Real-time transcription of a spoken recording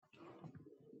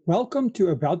Welcome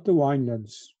to About the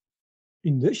Winelands.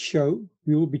 In this show,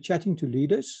 we will be chatting to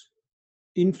leaders,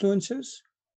 influencers,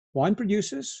 wine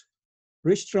producers,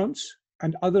 restaurants,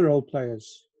 and other role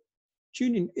players.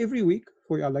 Tune in every week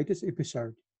for our latest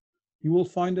episode. You will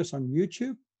find us on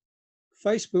YouTube,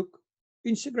 Facebook,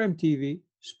 Instagram TV,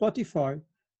 Spotify,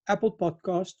 Apple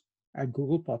Podcast, and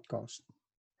Google Podcast.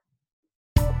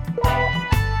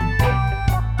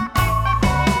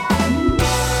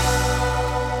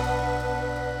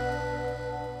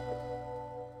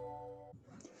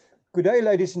 Good day,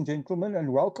 ladies and gentlemen,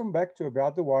 and welcome back to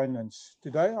About the Winelands.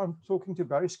 Today I'm talking to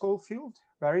Barry Schofield.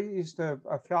 Barry is the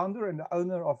founder and the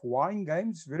owner of Wine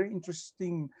Games. Very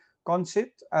interesting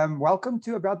concept. Welcome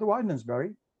to About the Winelands,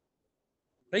 Barry.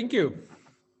 Thank you.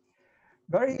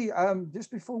 Barry,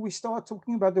 just before we start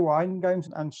talking about the wine games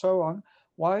and so on,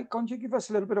 why can't you give us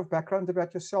a little bit of background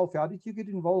about yourself? How did you get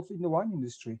involved in the wine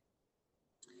industry?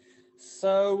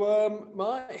 So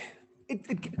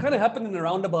it kind of happened in a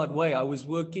roundabout way. I was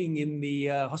working in the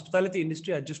hospitality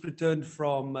industry. I just returned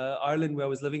from Ireland, where I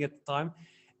was living at the time,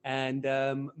 and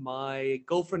my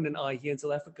girlfriend and I here in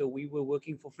South Africa, we were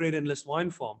working for Fred and List Wine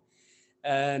Farm,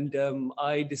 and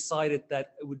I decided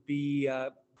that it would be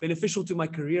beneficial to my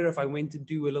career if I went to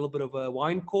do a little bit of a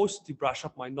wine course to brush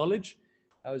up my knowledge.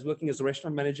 I was working as a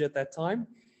restaurant manager at that time.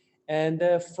 And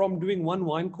from doing one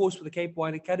wine course with the Cape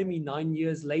Wine Academy, 9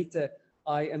 years later,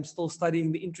 I am still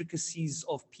studying the intricacies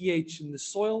of pH in the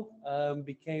soil,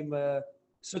 became a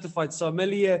certified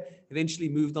sommelier, eventually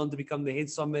moved on to become the head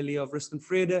sommelier of Rust and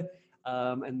Vrede.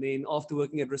 And then after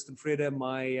working at Rust and Vrede,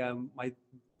 my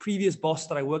previous boss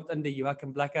that I worked under,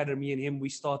 Joachim Blackadder, me and him, we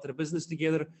started a business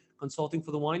together, consulting for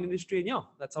the wine industry. And yeah,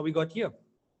 that's how we got here.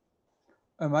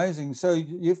 Amazing. So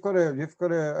you've got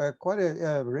a quite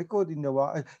a record in the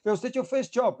wine. Was that your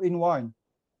first job in wine,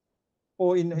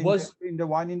 or in the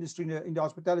wine industry, in the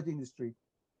hospitality industry?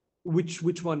 Which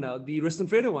one now? The Rust and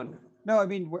Vrede one? No, I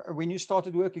mean, when you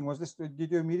started working,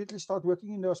 did you immediately start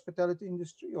working in the hospitality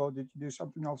industry, or did you do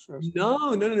something else first?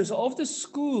 No. So after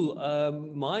school,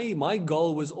 my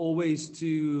goal was always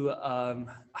to,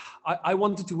 I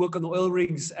wanted to work on the oil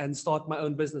rigs and start my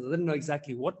own business. I didn't know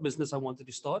exactly what business I wanted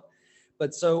to start.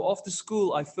 But so after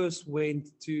school, I first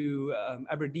went to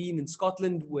Aberdeen in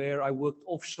Scotland, where I worked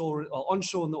offshore or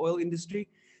onshore in the oil industry.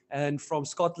 And from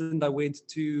Scotland, I went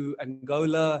to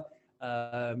Angola,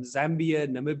 Zambia,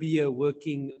 Namibia,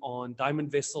 working on diamond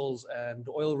vessels and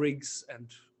oil rigs and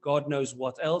God knows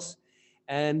what else.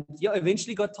 And yeah,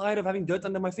 eventually got tired of having dirt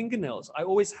under my fingernails. I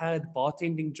always had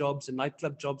bartending jobs and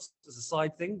nightclub jobs as a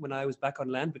side thing when I was back on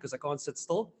land because I can't sit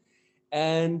still.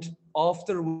 And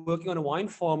after working on a wine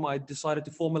farm, I decided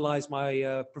to formalize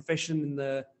my profession in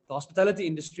the hospitality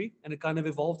industry, and it kind of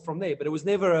evolved from there. But it was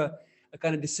never a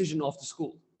kind of decision after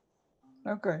school.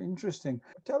 Okay, interesting.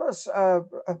 Tell us a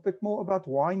bit more about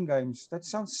Wine Games. That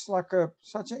sounds like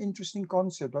such an interesting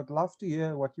concept. I'd love to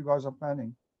hear what you guys are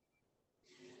planning.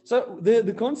 So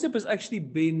the concept has actually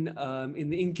been in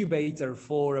the incubator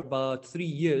for about 3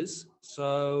 years.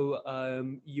 So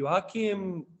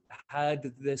Joachim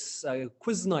had this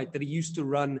quiz night that he used to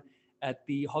run at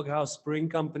the Hog House Brewing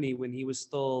Company when he was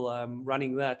still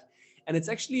running that. And it's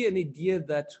actually an idea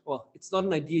that, well, it's not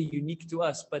an idea unique to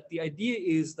us, but the idea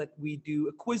is that we do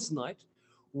a quiz night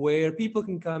where people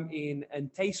can come in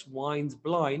and taste wines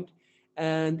blind.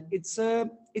 And it's a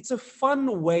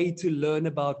fun way to learn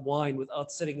about wine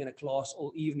without sitting in a class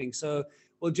all evening. So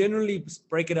we'll generally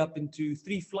break it up into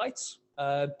 3 flights,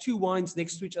 2 wines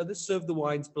next to each other, serve the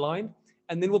wines blind,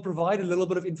 and then we'll provide a little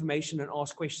bit of information and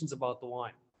ask questions about the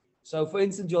wine. So for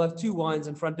instance, you'll have 2 wines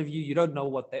in front of you. You don't know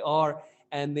what they are.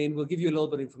 And then we'll give you a little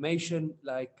bit of information,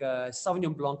 like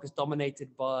Sauvignon Blanc is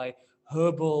dominated by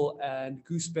herbal and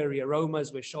gooseberry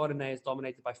aromas, where Chardonnay is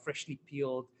dominated by freshly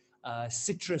peeled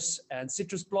citrus and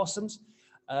citrus blossoms.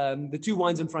 The 2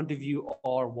 wines in front of you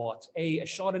are what? A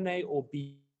Chardonnay, or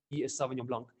B, a Sauvignon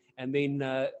Blanc. And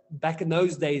then back in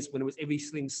those days, when it was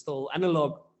everything still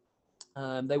analog,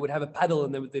 they would have a paddle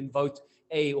and they would then vote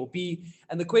A or B,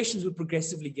 and the questions would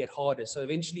progressively get harder. So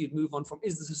eventually you'd move on from,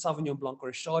 is this a Sauvignon Blanc or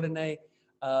a Chardonnay,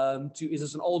 to, is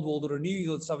this an Old World or a New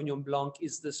Yield Sauvignon Blanc?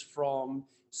 Is this from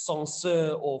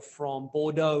Sancerre or from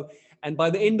Bordeaux? And by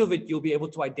the end of it, you'll be able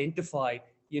to identify,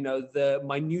 the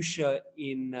minutiae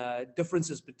in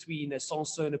differences between a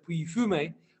Sancerre and a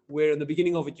Pouilly-Fumé, where in the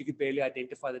beginning of it, you could barely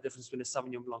identify the difference between a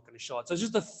Sauvignon Blanc and a Chard. So it's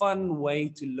just a fun way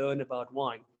to learn about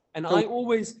wine. And I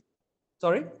always...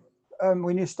 Sorry?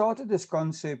 When you started this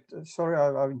concept, sorry,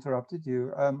 I interrupted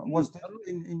you. Was that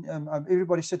in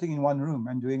everybody sitting in one room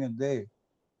and doing it there?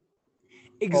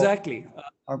 Exactly.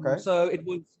 Okay. So it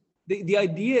was the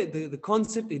idea, the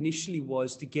concept initially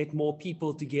was to get more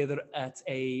people together at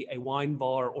a wine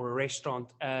bar or a restaurant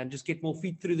and just get more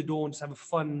feet through the door and just have a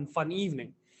fun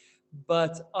evening.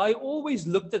 But I always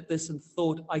looked at this and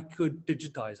thought I could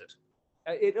digitize it.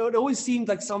 It always seemed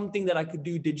like something that I could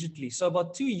do digitally. So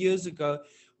about 2 years ago,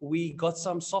 we got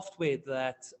some software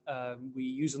that we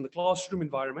use in the classroom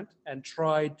environment and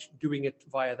tried doing it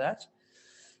via that.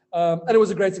 And it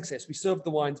was a great success. We served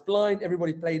the wines blind.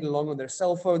 Everybody played along on their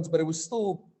cell phones, but it was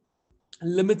still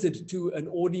limited to an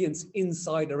audience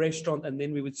inside a restaurant. And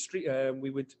then we would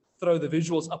throw the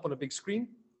visuals up on a big screen.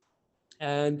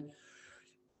 And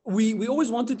we always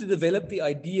wanted to develop the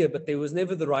idea, but there was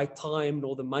never the right time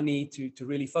nor the money to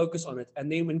really focus on it.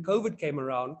 And then when COVID came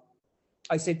around,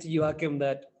 I said to you, Hakim,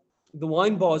 that the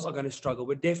wine bars are going to struggle.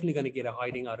 We're definitely going to get a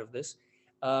hiding out of this.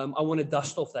 I want to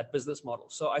dust off that business model.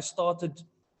 So I started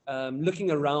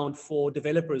looking around for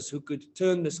developers who could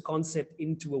turn this concept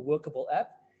into a workable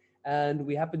app. And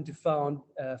we happened to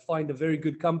find a very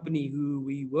good company who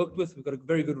we worked with. We've got a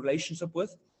very good relationship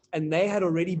with. And they had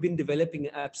already been developing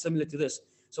an app similar to this.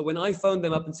 So when I phoned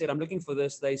them up and said, I'm looking for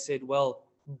this, they said, well,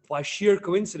 by sheer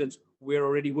coincidence, we're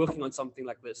already working on something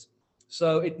like this.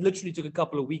 So it literally took a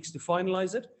couple of weeks to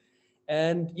finalize it.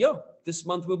 And yeah, this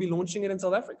month we'll be launching it in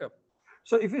South Africa.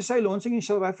 So if you say launching in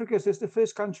South Africa, is this the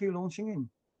first country you're launching in?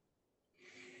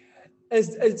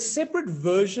 A separate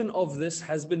version of this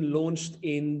has been launched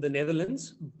in the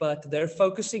Netherlands, but they're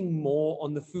focusing more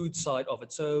on the food side of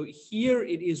it. So here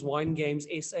it is Wine Games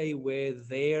SA,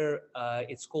 where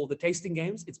it's called the Tasting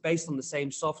Games. It's based on the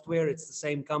same software. It's the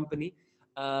same company.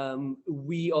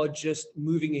 We are just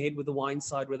moving ahead with the wine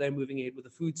side, where they're moving ahead with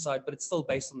the food side, but it's still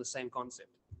based on the same concept.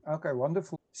 Okay,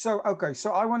 wonderful. So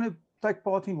I want to take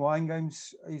part in Wine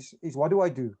Games. Is what do I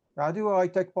do? How do I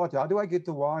take part? How do I get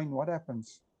the wine? What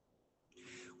happens?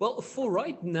 Well, for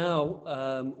right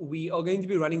now, we are going to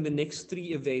be running the next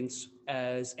 3 events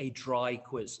as a dry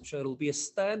quiz. So it'll be a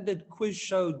standard quiz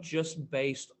show just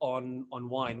based on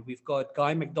wine. We've got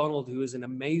Guy McDonald, who is an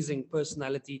amazing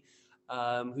personality,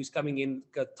 who's coming in,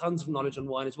 got tons of knowledge on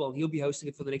wine as well. He'll be hosting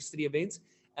it for the next 3 events.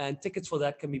 And tickets for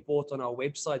that can be bought on our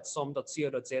website,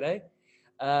 som.co.za.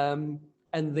 And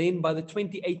then by the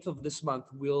 28th of this month,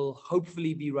 we'll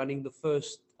hopefully be running the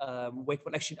first wet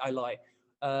one. Actually, I lie.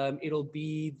 It'll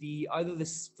be either the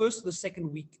first or the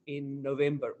second week in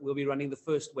November. We'll be running the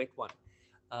first wet one.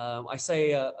 I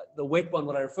say the wet one,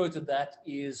 what I refer to that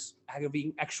is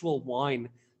having actual wine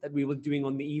that we were doing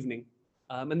on the evening.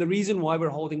 And the reason why we're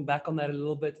holding back on that a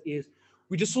little bit is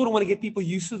we just sort of want to get people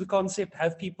used to the concept,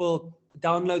 have people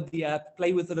download the app,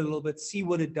 play with it a little bit, see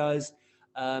what it does.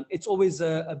 It's always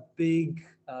a big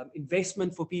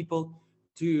investment for people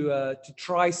to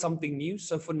try something new.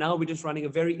 So for now, we're just running a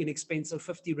very inexpensive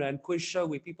 50 Rand quiz show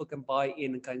where people can buy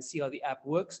in and kind of see how the app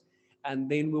works. And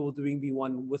then we will doing the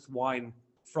one with wine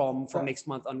from next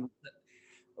month on.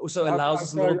 Also allows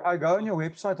us a little. I go on your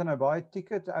website and I buy a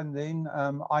ticket, and then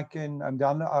I can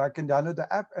download the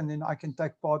app, and then I can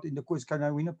take part in the quiz. Can I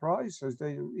win a prize? Is there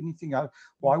anything else?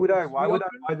 Why would I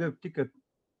buy the ticket?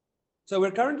 So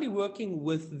we're currently working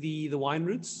with the wine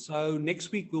routes. So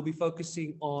next week we'll be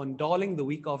focusing on Darling, the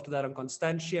week after that on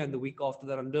Constantia, and the week after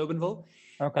that on Durbanville.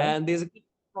 Okay. And there's a couple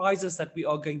of prizes that we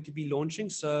are going to be launching.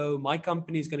 So my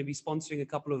company is going to be sponsoring a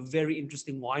couple of very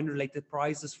interesting wine-related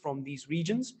prizes from these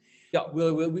regions. Yeah,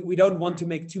 we don't want to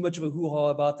make too much of a hoo-ha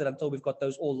about that until we've got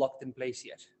those all locked in place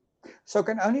yet. So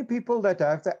can only people that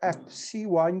have the app see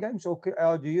Wine Games, or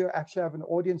do you actually have an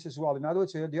audience as well? In other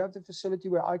words, do you have the facility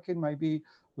where I can maybe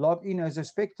log in as a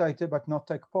spectator but not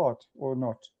take part, or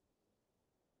not?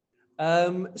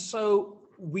 So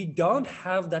we don't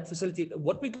have that facility.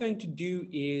 What we're going to do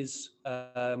is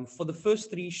for the first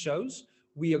 3 shows,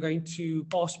 we are going to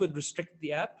password restrict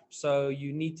the app. So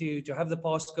you need to have the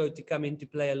passcode to come in to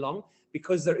play along,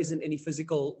 because there isn't any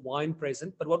physical wine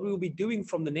present. But what we will be doing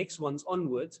from the next ones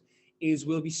onwards is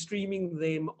we'll be streaming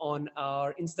them on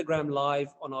our Instagram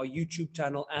Live, on our YouTube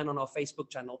channel, and on our Facebook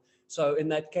channel. So in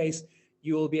that case,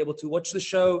 you will be able to watch the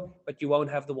show, but you won't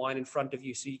have the wine in front of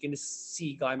you. So you can just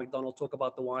see Guy McDonald talk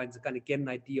about the wines and kind of get an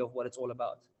idea of what it's all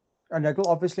about. And that will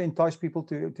obviously entice people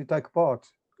to take part,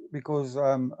 because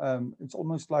it's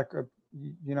almost like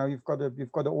you've got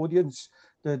an audience,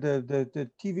 the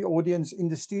TV audience in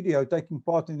the studio taking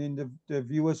part, and then the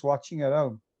viewers watching at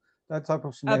home. That type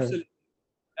of scenario.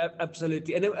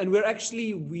 Absolutely. And we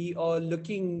are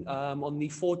looking on the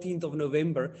 14th of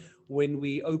November, when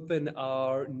we open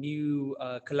our new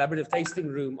collaborative tasting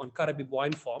room on Karabib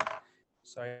Wine Farm.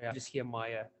 Sorry, I just hear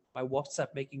my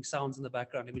WhatsApp making sounds in the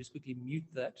background. Let me just quickly mute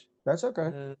that. That's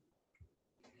okay.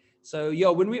 So yeah,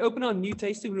 when we open our new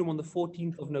tasting room on the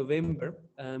 14th of November,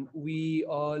 we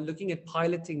are looking at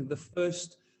piloting the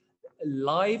first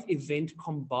live event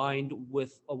combined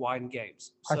with a wine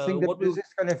games. I So think that what this we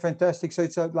is kind of fantastic. So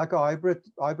it's like a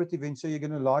hybrid event. So you're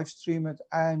going to live stream it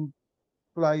and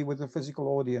play with a physical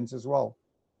audience as well.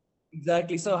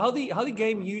 exactly. So how the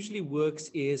game usually works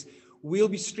is we'll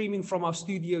be streaming from our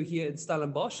studio here in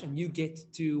Stellenbosch, and you get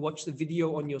to watch the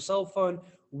video on your cell phone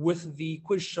with the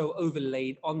quiz show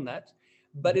overlaid on that.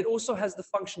 But it also has the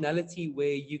functionality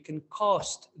where you can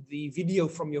cast the video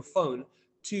from your phone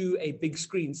to a big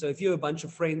screen. So if you have a bunch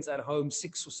of friends at home,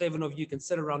 6 or 7 of you can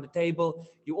sit around a table,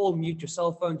 you all mute your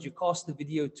cell phones, you cast the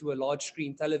video to a large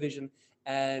screen television,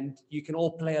 and you can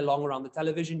all play along around the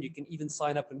television. You can even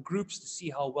sign up in groups to see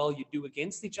how well you do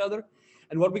against each other.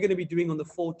 And what we're going to be doing on the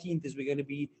 14th is we're going to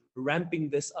be ramping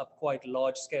this up quite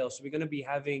large scale. So we're going to be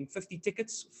having 50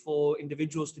 tickets for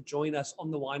individuals to join us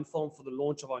on the wine farm for the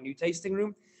launch of our new tasting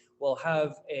room. We'll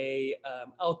have a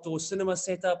outdoor cinema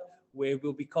setup where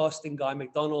we'll be casting Guy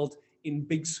McDonald in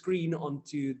big screen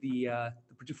onto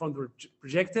from the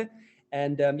projector.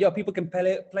 And yeah, people can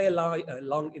play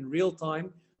along in real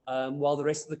time while the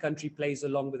rest of the country plays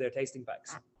along with their tasting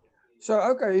packs. So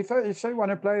okay, if I want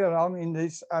to play around in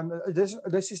this,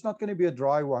 this is not going to be a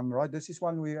dry one, right? This is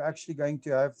one we're actually going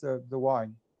to have the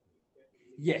wine.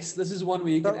 Yes, this is one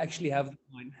where you can actually have the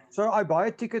wine. So I buy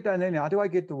a ticket, and then how do I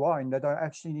get the wine that I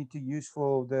actually need to use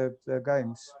for the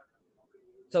games?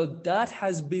 So that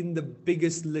has been the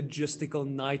biggest logistical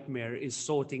nightmare, is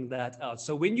sorting that out.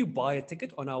 So when you buy a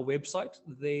ticket on our website,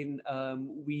 then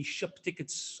we ship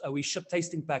tickets, we ship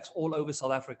tasting packs all over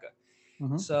South Africa.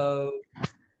 Mm-hmm. So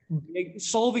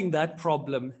solving that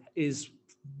problem is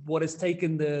what has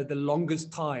taken the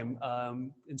longest time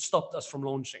and stopped us from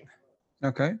launching.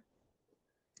 Okay.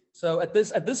 So at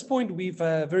this point, we've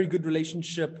a very good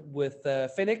relationship with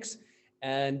Phoenix,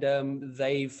 and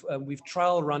we've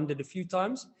trial run it a few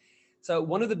times. So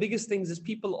one of the biggest things is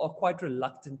people are quite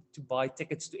reluctant to buy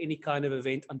tickets to any kind of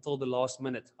event until the last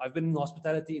minute. I've been in the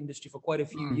hospitality industry for quite a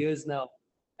few years now,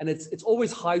 and it's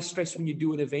always high stress when you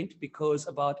do an event, because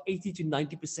about 80 to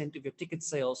 90% of your ticket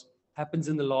sales happens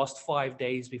in the last 5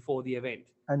 days before the event.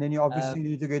 And then you obviously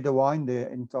need to get the wine there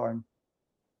in time.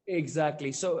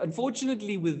 Exactly. So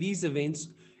unfortunately, with these events,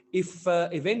 if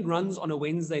event runs on a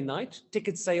Wednesday night,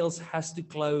 ticket sales has to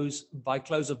close by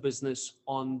close of business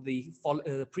on the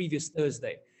previous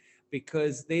Thursday,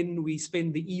 because then we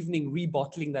spend the evening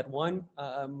rebottling that wine.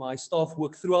 My staff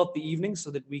work throughout the evening so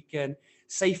that we can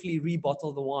safely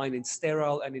rebottle the wine in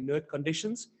sterile and inert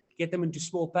conditions, get them into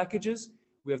small packages.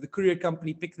 We have the courier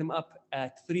company pick them up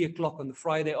at 3 o'clock on the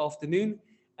Friday afternoon,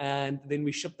 and then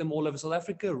we ship them all over South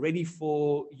Africa, ready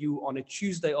for you on a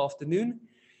Tuesday afternoon.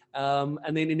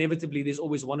 And then inevitably, there's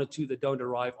always one or two that don't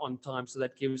arrive on time. So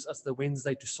that gives us the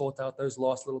Wednesday to sort out those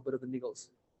last little bit of the niggles.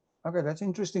 Okay, that's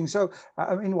interesting. So,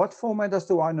 in what format does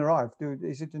the wine arrive?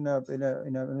 Is it in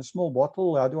a small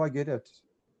bottle? How do I get it?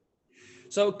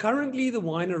 So currently, the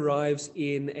wine arrives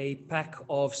in a pack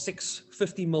of 6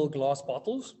 50ml glass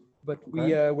bottles, but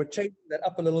we're changing that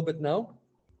up a little bit now.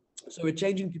 So we're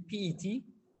changing to PET.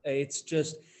 It's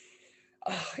just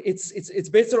it's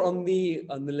better on the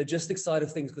logistics side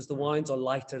of things, because the wines are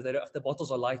lighter. The bottles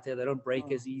are lighter. They don't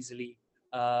break as easily,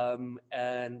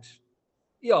 and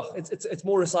yeah, it's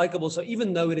more recyclable. So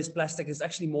even though it is plastic, it's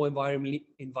actually more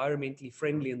environmentally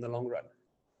friendly in the long run.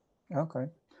 Okay,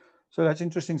 so that's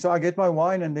interesting. So I get my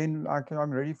wine, and then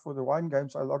I'm ready for the wine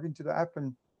games. I log into the app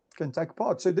and can take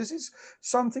part. So this is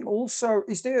something also.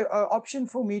 Is there an option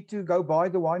for me to go buy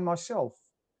the wine myself,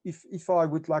 if I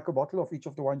would like a bottle of each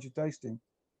of the wines you're tasting?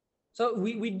 So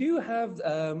we do have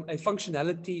a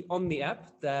functionality on the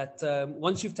app that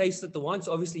once you've tasted the wines,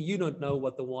 obviously you don't know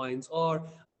what the wines are.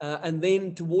 And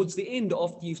then towards the end,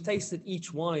 after you've tasted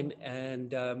each wine,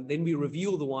 and then we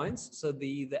reveal the wines. So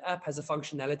the app has a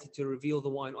functionality to reveal the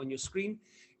wine on your screen.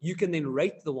 You can then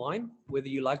rate the wine, whether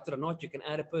you liked it or not. You can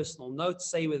add a personal note,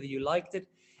 say whether you liked it.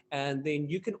 And then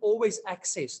you can always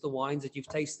access the wines that you've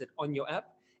tasted on your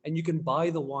app, and you can buy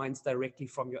the wines directly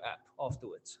from your app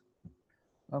afterwards.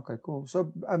 Okay, cool.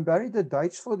 So, Barry, the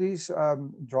dates for these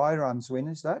dry runs, when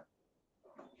is that?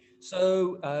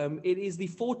 So it is the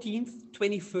 14th,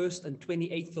 21st, and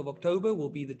 28th of October will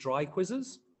be the dry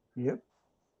quizzes. Yep.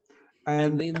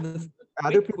 And then the how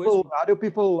do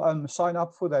people sign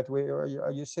up for that? Where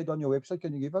you said on your website?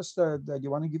 Can you give us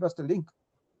you want to give us the link?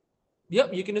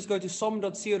 Yep, you can just go to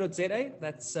som.co.za.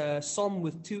 That's som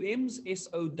with 2 M's,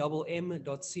 SOMM.co.za.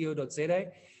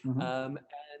 And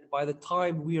by the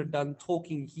time we are done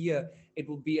talking here, it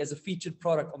will be as a featured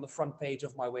product on the front page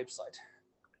of my website.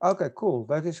 Okay, cool.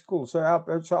 That is cool. So,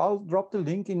 so I'll drop the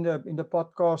link in the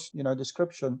podcast,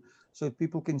 description, so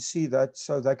people can see that,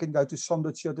 so they can go to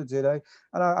som.co.za.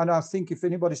 And I think if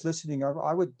anybody's listening,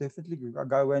 I would definitely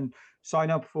go and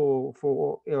sign up for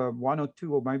one or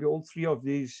two or maybe all three of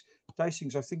these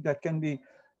tastings. I think that can be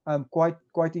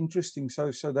quite interesting.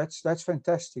 So that's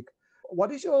fantastic.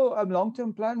 What is your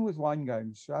long-term plan with Wine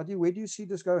Games? Where do you see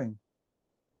this going?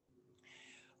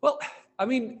 Well, I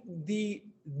mean,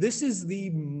 this is the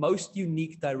most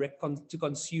unique direct to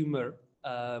consumer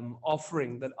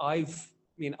offering that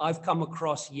I've come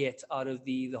across yet out of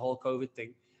the whole COVID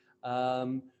thing.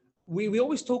 We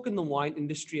always talk in the wine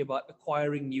industry about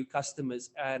acquiring new customers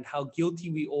and how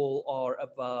guilty we all are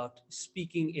about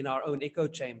speaking in our own echo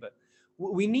chamber.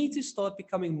 We need to start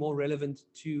becoming more relevant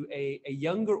to a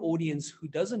younger audience who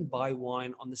doesn't buy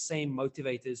wine on the same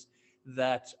motivators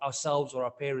that ourselves or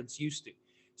our parents used to.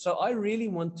 So I really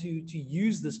want to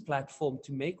use this platform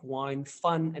to make wine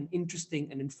fun and interesting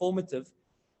and informative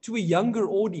to a younger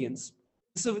audience.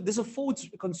 So this affords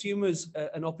consumers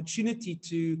an opportunity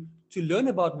to learn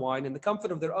about wine in the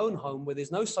comfort of their own home, where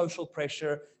there's no social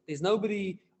pressure, there's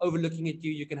nobody overlooking at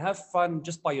you. You can have fun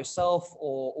just by yourself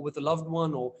or with a loved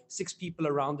one or six people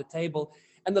around the table.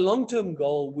 And the long-term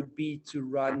goal would be to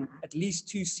run at least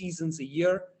 2 seasons a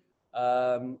year,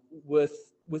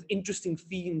 with interesting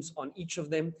themes on each of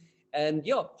them, and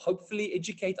yeah, hopefully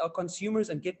educate our consumers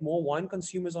and get more wine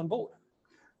consumers on board.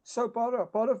 So part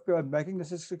of making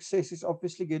this a success is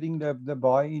obviously getting the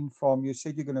buy-in from. You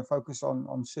said you're going to focus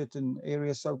on certain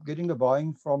areas, so getting the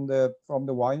buy-in from the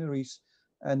wineries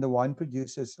and the wine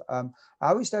producers.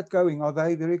 How is that going? Are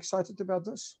they very excited about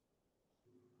this?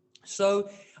 So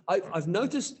I've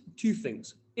noticed two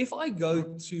things. If I go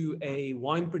to a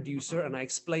wine producer and I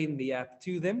explain the app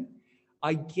to them,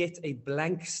 I get a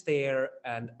blank stare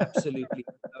and absolutely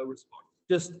no response.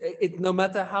 Just no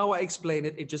matter how I explain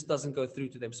it, it just doesn't go through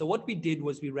to them. So what we did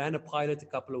was we ran a pilot a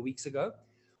couple of weeks ago.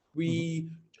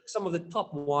 We took some of the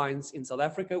top wines in South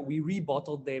Africa, we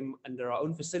rebottled them under our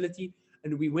own facility,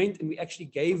 and we went and we actually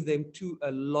gave them to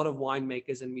a lot of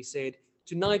winemakers, and we said,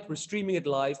 tonight we're streaming it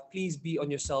live. Please be on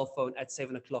your cell phone at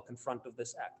 7 o'clock in front of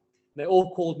this app. And they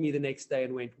all called me the next day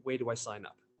and went, where do I sign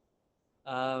up?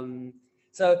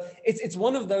 So it's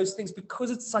one of those things,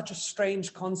 because it's such a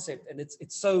strange concept and it's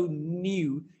so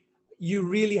new, you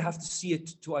really have to see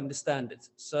it to understand it.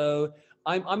 So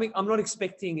I'm not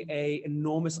expecting a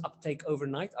enormous uptake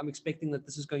overnight. I'm expecting that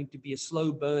this is going to be a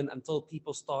slow burn until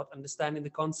people start understanding the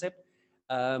concept.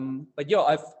 But yeah,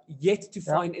 I've yet to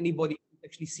find anybody who's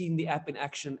actually seen the app in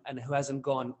action and who hasn't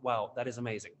gone, wow, that is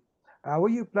amazing. How are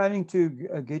you planning to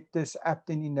get this app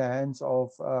then in the hands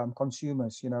of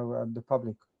consumers, the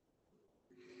public?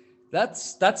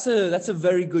 That's a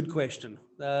very good question.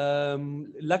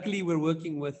 Luckily, we're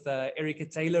working with Erica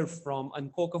Taylor from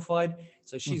Uncorkified,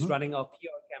 so she's running our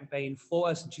PR campaign for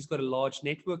us, and she's got a large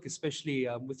network, especially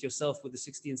with yourself with the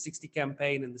 60 and 60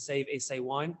 campaign and the Save SA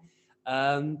Wine.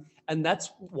 And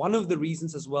that's one of the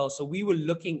reasons as well. So we were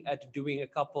looking at doing a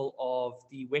couple of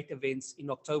the wet events in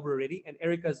October already, and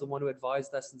Erica is the one who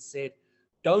advised us and said,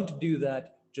 don't do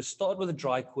that. Just start with a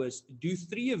dry quiz, do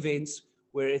 3 events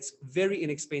where it's very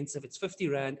inexpensive. It's 50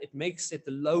 Rand. It makes it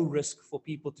the low risk for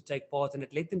people to take part in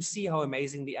it. Let them see how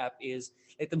amazing the app is.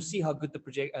 Let them see how good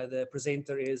the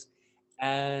presenter is.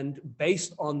 And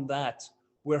based on that,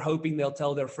 we're hoping they'll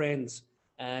tell their friends,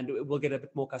 and we'll get a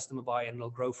bit more customer buy-in, and it'll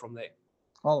grow from there.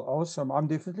 Oh, awesome. I'm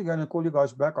definitely going to call you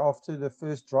guys back after the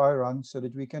first dry run so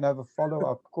that we can have a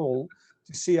follow-up call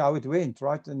to see how it went,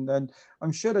 right? And then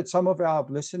I'm sure that some of our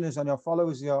listeners and our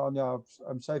followers here on our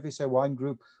Save SA Wine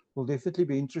group will definitely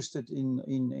be interested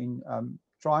in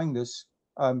trying this.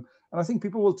 And I think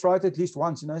people will try it at least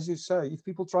once. And as you say, if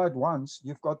people try it once,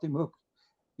 you've got them hooked,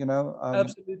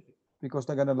 Absolutely. because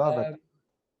they're going to love it.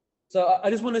 So I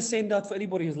just want to send out for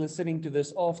anybody who's listening to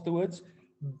this afterwards,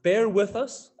 bear with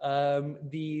us.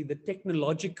 The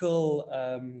technological,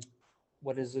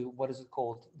 what is it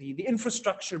called? The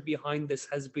infrastructure behind this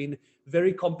has been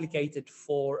very complicated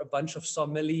for a bunch of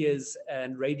sommeliers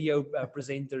and radio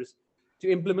presenters to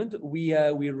implement. We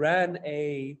ran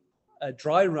a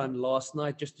dry run last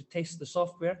night just to test the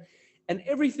software, and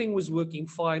everything was working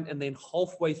fine. And then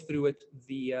halfway through it,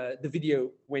 the video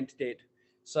went dead.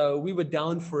 So we were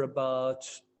down for about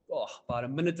a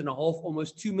minute and a half,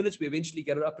 almost 2 minutes. We eventually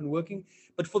got it up and working.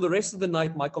 But for the rest of the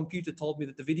night, my computer told me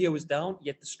that the video was down,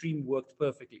 yet the stream worked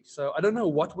perfectly. So I don't know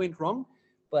what went wrong,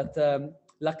 but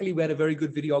luckily we had a very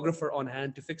good videographer on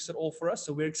hand to fix it all for us.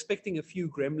 So we're expecting a few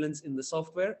gremlins in the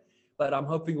software, but I'm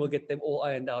hoping we'll get them all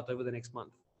ironed out over the next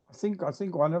month. I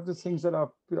think one of the things that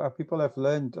our people have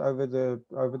learned over the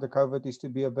COVID is to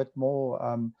be a bit more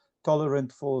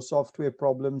tolerant for software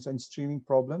problems and streaming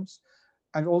problems,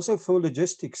 and also for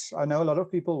logistics. I know a lot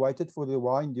of people waited for the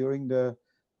wine during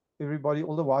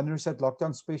all the wineries had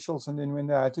lockdown specials, and then when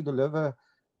they had to deliver,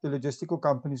 the logistical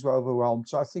companies were overwhelmed.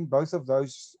 So I think both of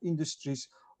those industries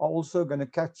are also going to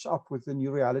catch up with the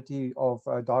new reality of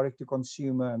direct to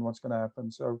consumer and what's going to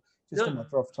happen. So just a No,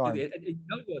 matter of time. absolutely. And you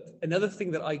know what? Another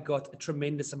thing that I got a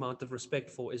tremendous amount of respect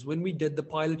for is when we did the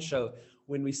pilot show,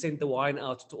 when we sent the wine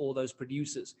out to all those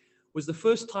producers, was the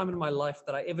first time in my life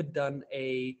that I ever done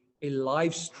a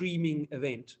live streaming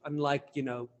event, unlike,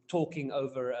 talking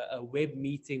over a web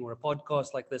meeting or a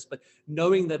podcast like this, but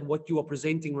knowing that what you are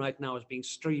presenting right now is being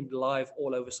streamed live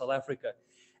all over South Africa.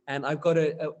 And I've got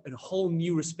a whole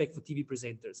new respect for TV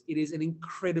presenters. It is an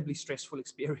incredibly stressful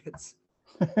experience.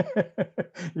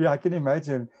 Yeah, I can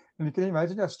imagine, and you can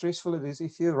imagine how stressful it is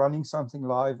if you're running something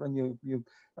live and you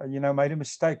made a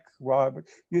mistake. Why? But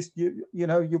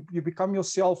you become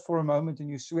yourself for a moment and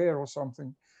you swear or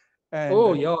something, and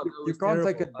Oh, yeah, no, you it's can't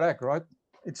take terrible. it back, right?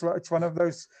 It's one of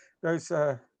those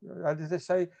how did they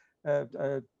say,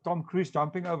 Tom Cruise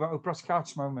jumping over Oprah's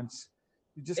couch moments.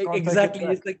 You just can't take it Exactly.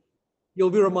 back. It's like you'll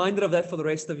be reminded of that for the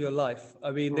rest of your life.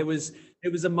 I mean, there was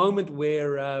a moment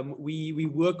where we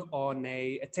work on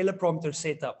a teleprompter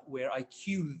setup where I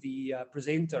cue the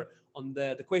presenter on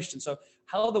the question. So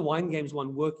how the Wine Games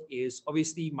one work is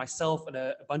obviously myself and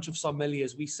a bunch of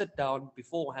sommeliers, we sit down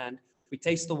beforehand, we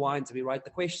taste the wines and we write the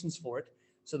questions for it.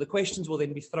 So the questions will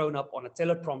then be thrown up on a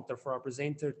teleprompter for our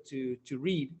presenter to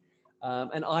read.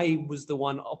 And I was the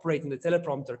one operating the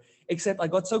teleprompter, except I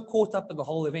got so caught up in the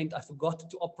whole event, I forgot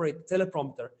to operate the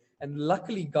teleprompter. And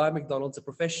luckily, Guy McDonald's a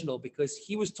professional because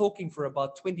he was talking for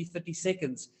about 20, 30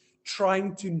 seconds,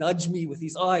 trying to nudge me with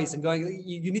his eyes and going,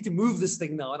 you need to move this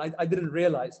thing now. And I didn't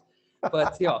realize.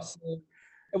 But yeah, so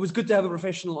it was good to have a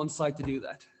professional on site to do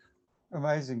that.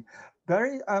 Amazing.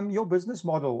 Barry, your business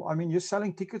model, I mean, you're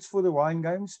selling tickets for the wine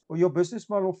games, or your business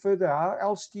model further, how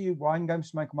else do you wine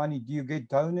games make money? Do you get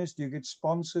donors? Do you get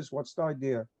sponsors? What's the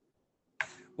idea?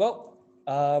 Well,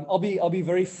 I'll be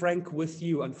very frank with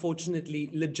you. Unfortunately,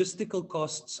 logistical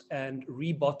costs and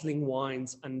rebottling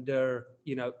wines under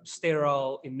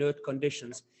sterile, inert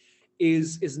conditions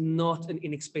is not an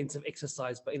inexpensive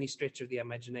exercise by any stretch of the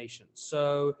imagination.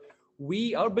 So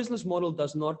our business model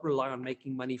does not rely on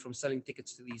making money from selling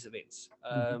tickets to these events.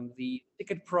 The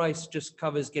ticket price just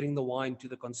covers getting the wine to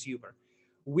the consumer.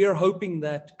 We're hoping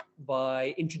that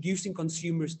by introducing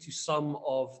consumers to some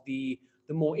of the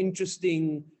more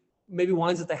interesting, maybe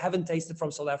wines that they haven't tasted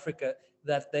from South Africa,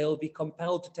 that they'll be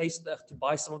compelled to to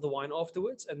buy some of the wine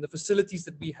afterwards. And the facilities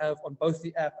that we have on both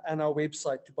the app and our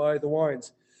website to buy the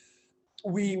wines,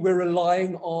 we're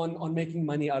relying on making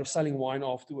money out of selling wine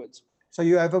afterwards. So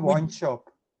you have a wine shop?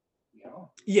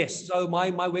 Yes. So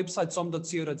my website,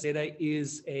 som.co.za,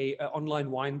 is a online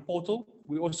wine portal.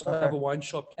 We also have a wine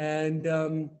shop, and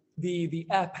the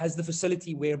app has the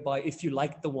facility whereby if you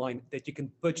like the wine, that you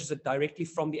can purchase it directly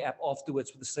from the app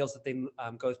afterwards with the sales that then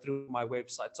go through my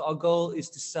website. So our goal is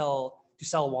to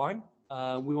sell wine.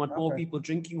 We want more people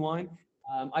drinking wine.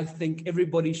 I think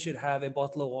everybody should have a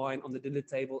bottle of wine on the dinner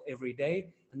table every day,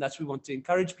 and that's what we want to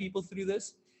encourage people through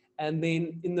this. And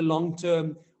then in the long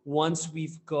term, once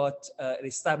we've got an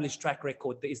established track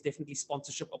record, there is definitely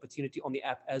sponsorship opportunity on the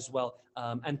app as well,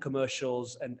 and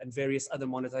commercials and various other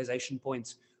monetization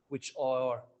points, which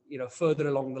are further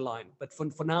along the line. But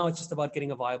for now, it's just about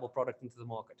getting a viable product into the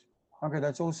market. Okay,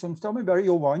 that's awesome. Tell me, Barry,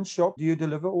 your wine shop, do you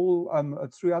deliver all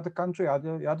throughout the country? How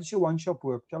does your wine shop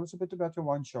work? Tell us a bit about your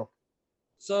wine shop.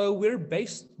 So we're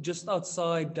based just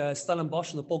outside Stellenbosch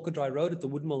on the Polka Road at the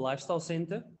Woodmill Lifestyle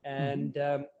Center. And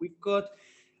we've got,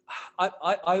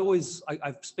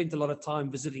 I've spent a lot of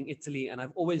time visiting Italy, and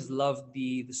I've always loved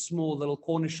the small little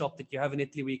corner shop that you have in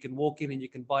Italy where you can walk in and you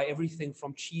can buy everything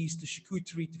from cheese to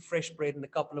charcuterie to fresh bread and a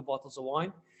couple of bottles of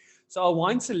wine. So our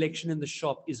wine selection in the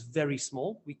shop is very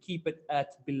small. We keep it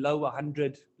at below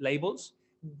 100 labels,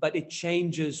 but it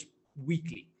changes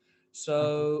weekly.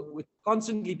 So we're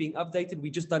constantly being updated. We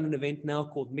just done an event now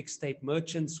called Mixtape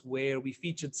Merchants, where we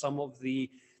featured some of the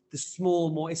small,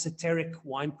 more esoteric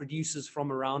wine producers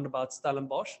from around about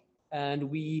Stellenbosch. And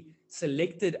we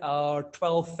selected our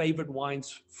 12 favorite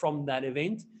wines from that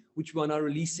event, which we are now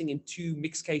releasing in 2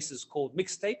 mix cases called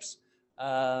mixtapes.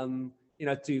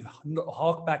 To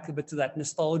hark back a bit to that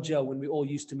nostalgia when we all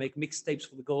used to make mixtapes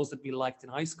for the girls that we liked in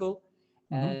high school.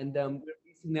 And we're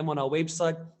releasing them on our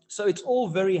website. So it's all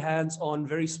very hands-on,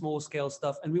 very small scale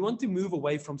stuff. And we want to move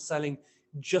away from selling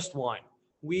just wine.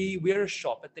 we're a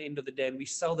shop at the end of the day, and we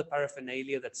sell the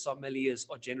paraphernalia that sommeliers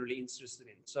are generally interested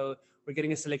in. So we're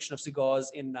getting a selection of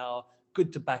cigars in now,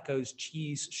 good tobaccos,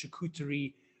 cheese,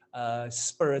 charcuterie,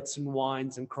 spirits and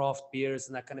wines and craft beers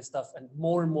and that kind of stuff. And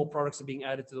more products are being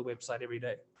added to the website every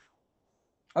day.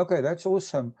 Okay, that's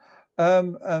awesome.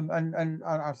 And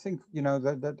I think, you know,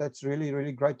 that's really,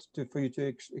 really great for you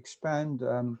to expand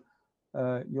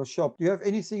your shop. Do you have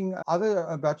anything other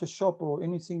about your shop or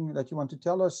anything that you want to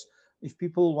tell us? If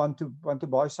people want to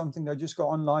buy something, they just go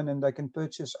online and they can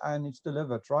purchase and it's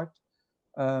delivered, right?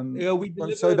 Yeah, we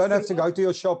deliver So you don't have to throughout- go to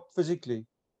your shop physically.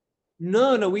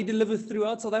 No, we deliver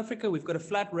throughout South Africa. We've got a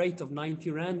flat rate of 90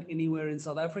 Rand anywhere in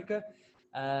South Africa.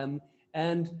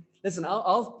 And listen,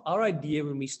 our idea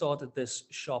when we started this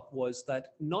shop was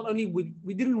that not only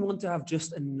we didn't want to have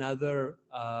just another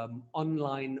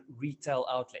online retail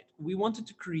outlet. We wanted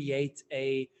to create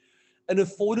an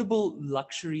affordable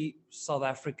luxury South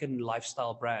African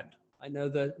lifestyle brand. I know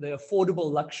that the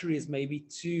affordable luxury is maybe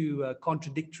two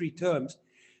contradictory terms,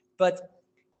 but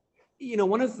you know,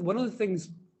 one of the things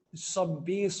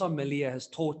being a sommelier has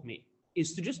taught me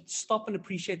is to just stop and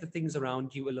appreciate the things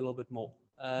around you a little bit more.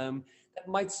 That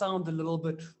might sound a little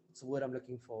bit, what's the word I'm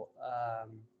looking for?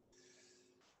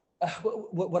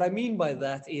 What I mean by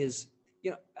that is,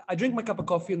 you know, I drink my cup of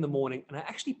coffee in the morning and I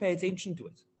actually pay attention to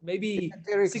it. Maybe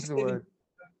Derek six, is the seven, word.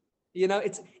 you know,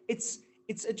 it's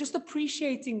just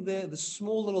appreciating the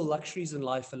small little luxuries in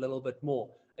life a little bit more,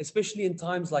 especially in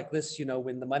times like this, you know,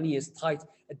 when the money is tight.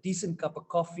 A decent cup of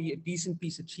coffee, a decent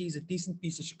piece of cheese, a decent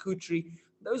piece of charcuterie,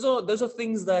 those are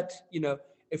things that, you know,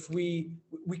 if we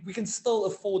can still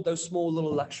afford those small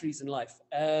little luxuries in life.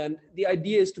 And the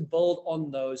idea is to build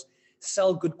on those,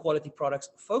 sell good quality products,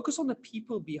 focus on the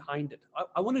people behind it.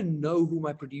 I want to know who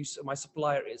my producer, my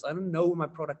supplier is. I don't know where my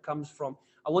product comes from.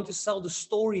 I want to sell the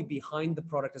story behind the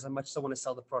product as much as I want to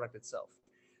sell the product itself.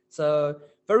 So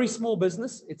very small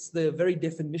business. It's the very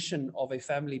definition of a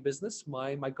family business.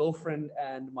 My girlfriend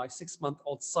and my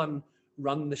 6-month-old son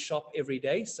run the shop every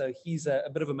day. So he's a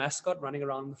bit of a mascot running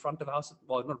around in the front of house.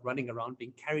 Well, not running around,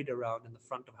 being carried around in the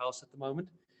front of house at the moment.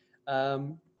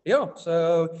 Yeah,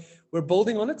 so we're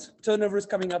building on it. Turnover is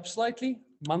coming up slightly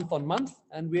month on month.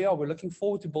 And we're looking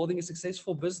forward to building a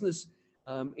successful business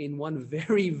in one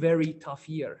very, very tough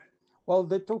year. Well,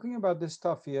 they're talking about this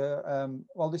stuff here.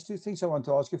 Well, there's two things I want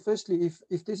to ask you. Firstly,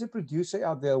 if there's a producer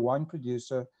out there, a wine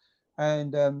producer,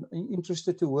 and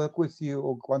interested to work with you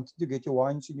or wanted to get your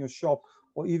wines in your shop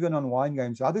or even on wine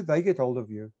games, how do they get hold of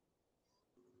you?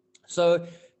 So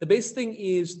the best thing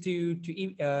is to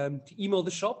email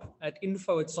the shop at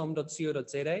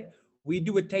info@som.co.za. We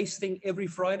do a tasting every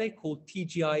Friday called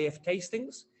TGIF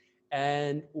Tastings.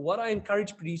 And what I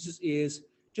encourage producers is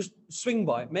just swing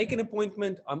by, make an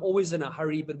appointment. I'm always in a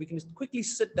hurry, but we can just quickly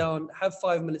sit down, have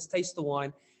 5 minutes, taste the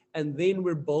wine. And then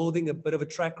we're building a bit of a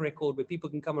track record where people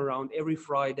can come around every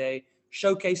Friday,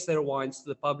 showcase their wines to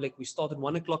the public. We start at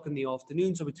 1 o'clock in the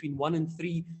afternoon. So between 1 and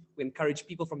 3, we encourage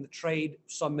people from the trade,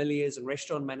 sommeliers and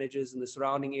restaurant managers in the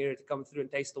surrounding area to come through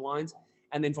and taste the wines.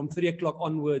 And then from 3 o'clock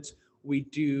onwards, we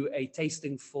do a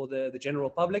tasting for the general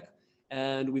public.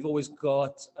 And we've always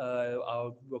got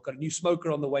we've got a new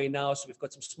smoker on the way now, so we've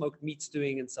got some smoked meats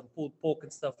doing and some pulled pork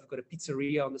and stuff. We've got a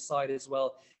pizzeria on the side as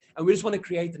well, and we just want to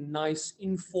create a nice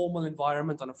informal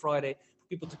environment on a Friday for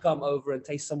people to come over and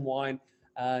taste some wine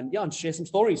and and share some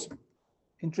stories.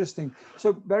 Interesting.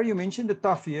 So Barry, you mentioned the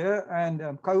tough year, and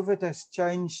COVID has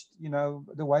changed, you know,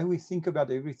 the way we think about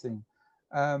everything,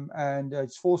 and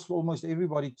it's forced almost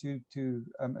everybody to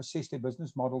assess their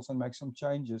business models and make some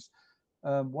changes.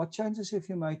 What changes have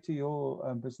you made to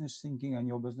your business thinking and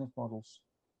your business models?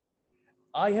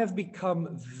 I have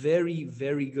become very,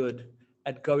 very good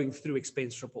at going through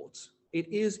expense reports. It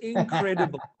is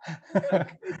incredible.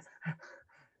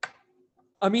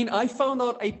 I mean, I found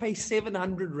out I pay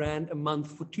 700 Rand a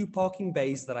month for 2 parking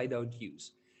bays that I don't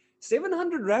use.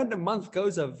 700 Rand a month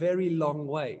goes a very long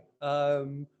way.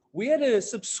 We had a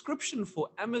subscription for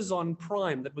Amazon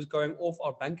Prime that was going off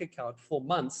our bank account for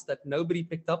months that nobody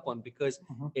picked up on because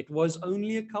it was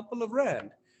only a couple of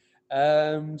Rand.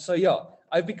 So yeah,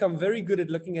 I've become very good at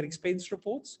looking at expense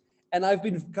reports, and I've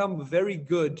become very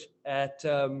good at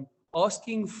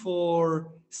asking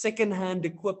for secondhand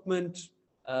equipment,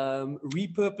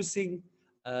 repurposing,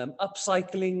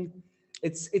 upcycling.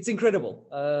 It's incredible.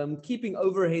 Keeping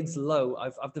overheads low.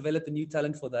 I've developed a new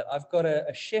talent for that. I've got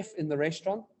a chef in the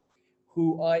restaurant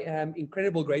who I am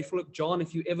incredibly grateful. John,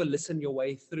 if you ever listen your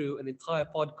way through an entire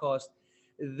podcast,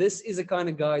 this is a kind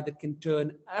of guy that can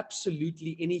turn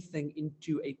absolutely anything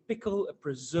into a pickle, a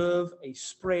preserve, a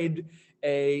spread,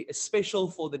 a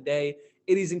special for the day.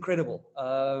 It is incredible.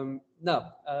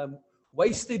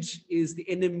 wastage is the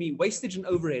enemy. Wastage and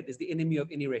overhead is the enemy of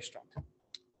any restaurant.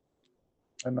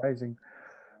 Amazing.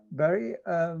 Barry,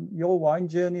 your wine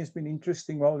journey has been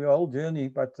interesting. Well, your whole journey,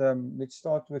 but let's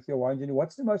start with your wine journey.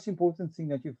 What's the most important thing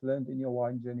that you've learned in your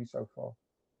wine journey so far?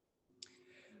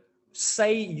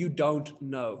 Say you don't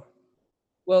know.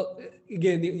 Well,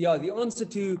 again, the answer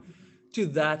to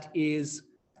that is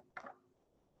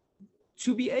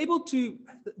to be able to.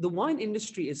 The wine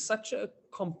industry is such a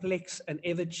complex and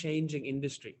ever-changing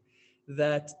industry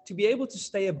that to be able to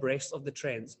stay abreast of the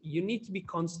trends, you need to be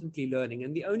constantly learning.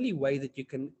 And the only way that you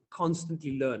can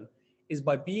constantly learn is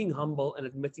by being humble and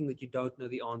admitting that you don't know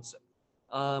the answer.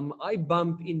 I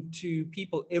bump into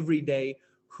people every day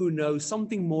who know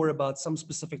something more about some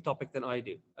specific topic than I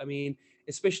do. I mean,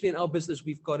 especially in our business,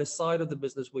 we've got a side of the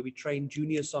business where we train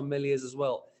junior sommeliers as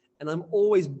well. And I'm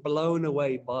always blown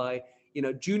away by,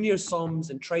 junior somms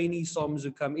and trainee somms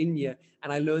who come in here,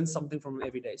 and I learn something from them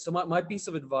every day. So my piece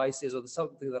of advice is, or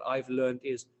something that I've learned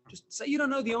is, just say you don't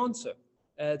know the answer.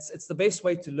 It's the best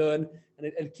way to learn, and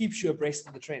it keeps you abreast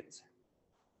of the trends.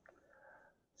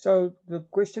 So the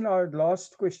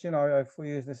last question I have for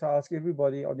you is this: I ask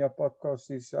everybody on your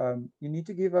podcast is, you need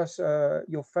to give us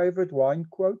your favorite wine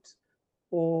quote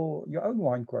or your own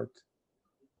wine quote.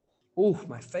 Oh,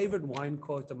 my favorite wine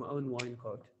quote or my own wine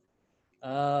quote.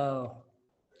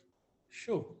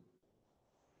 Sure.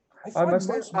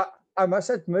 I must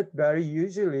admit, Barry,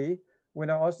 usually when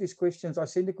I ask these questions, I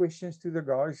send the questions to the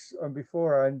guys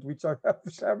beforehand, which I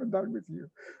haven't done with you.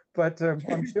 But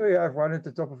I'm sure you have one at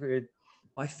the top of your head.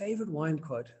 My favorite wine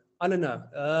quote? I don't know.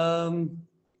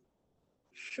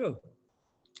 Sure.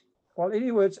 Well,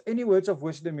 any words of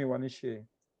wisdom you want to share?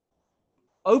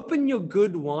 Open your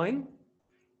good wine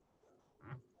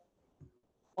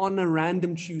on a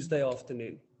random Tuesday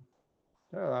afternoon.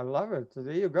 Oh, I love it. So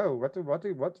there you go. What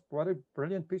a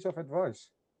brilliant piece of advice.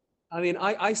 I mean,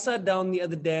 I sat down the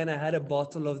other day and I had a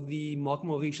bottle of the Marc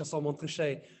Maurice Chassagne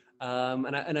Montrachet.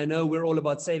 And I know we're all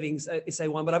about savings, SA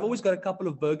wine, but I've always got a couple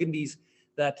of Burgundies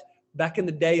that back in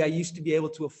the day I used to be able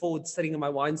to afford sitting in my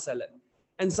wine cellar.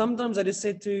 And sometimes I just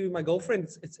said to my girlfriend,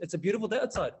 it's a beautiful day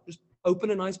outside. Just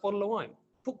open a nice bottle of wine.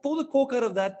 Pull the cork out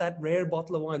of that rare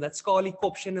bottle of wine, that Scarly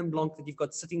Corp Chenin Blanc that you've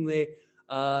got sitting there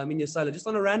in your cellar, just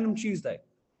on a random Tuesday.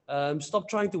 Stop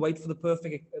trying to wait for the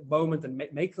perfect moment and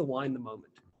make the wine the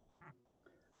moment.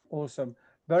 Awesome.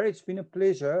 Barry, it's been a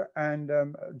pleasure. And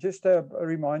just a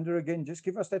reminder again, just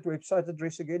give us that website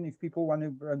address again if people want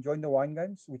to join the wine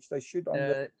games, which they should on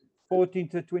the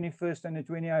 14th, the 21st, and the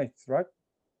 28th, right?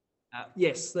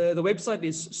 Yes, the website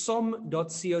is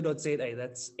somm.co.za.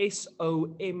 That's SOMM.co.za,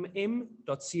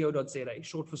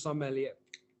 short for sommelier.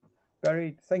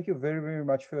 Barry, thank you very, very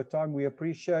much for your time. We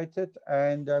appreciate it.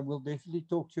 And we'll definitely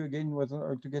talk to you again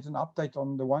to get an update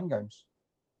on the wine games.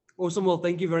 Awesome. Well,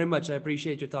 thank you very much. I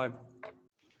appreciate your time.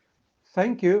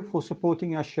 Thank you for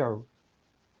supporting our show.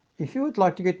 If you would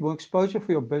like to get more exposure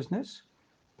for your business,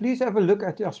 please have a look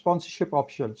at our sponsorship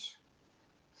options.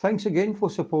 Thanks again for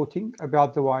supporting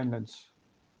About the Winelands.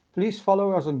 Please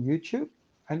follow us on YouTube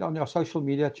and on our social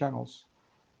media channels.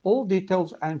 All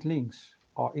details and links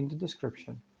are in the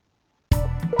description.